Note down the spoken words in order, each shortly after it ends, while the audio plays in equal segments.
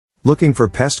Looking for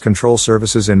pest control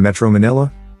services in Metro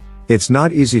Manila? It's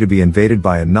not easy to be invaded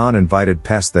by a non-invited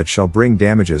pest that shall bring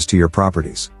damages to your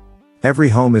properties. Every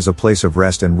home is a place of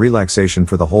rest and relaxation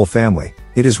for the whole family.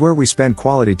 It is where we spend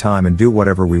quality time and do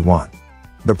whatever we want.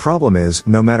 The problem is,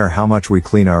 no matter how much we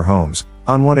clean our homes,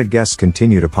 unwanted guests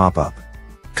continue to pop up.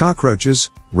 Cockroaches,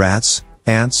 rats,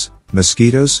 ants,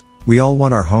 mosquitoes, we all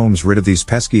want our homes rid of these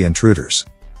pesky intruders.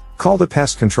 Call the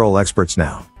pest control experts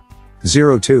now.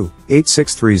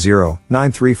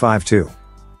 02-8630-9352.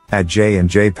 At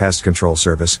J&J Pest Control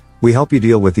Service, we help you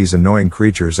deal with these annoying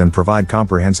creatures and provide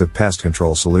comprehensive pest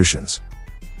control solutions.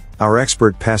 Our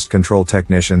expert pest control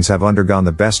technicians have undergone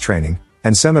the best training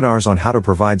and seminars on how to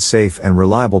provide safe and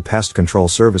reliable pest control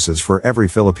services for every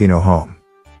Filipino home.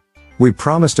 We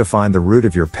promise to find the root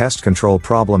of your pest control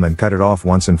problem and cut it off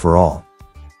once and for all.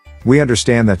 We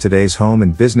understand that today's home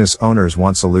and business owners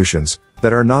want solutions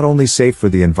that are not only safe for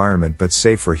the environment but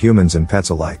safe for humans and pets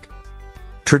alike.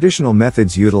 Traditional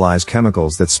methods utilize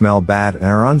chemicals that smell bad and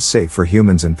are unsafe for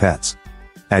humans and pets.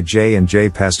 At J&J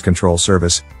Pest Control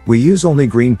Service, we use only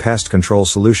green pest control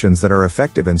solutions that are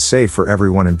effective and safe for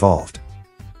everyone involved.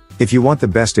 If you want the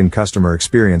best in customer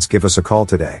experience, give us a call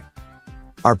today.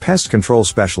 Our pest control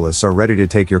specialists are ready to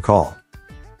take your call.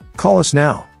 Call us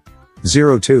now.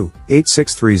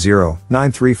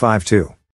 02-8630-9352.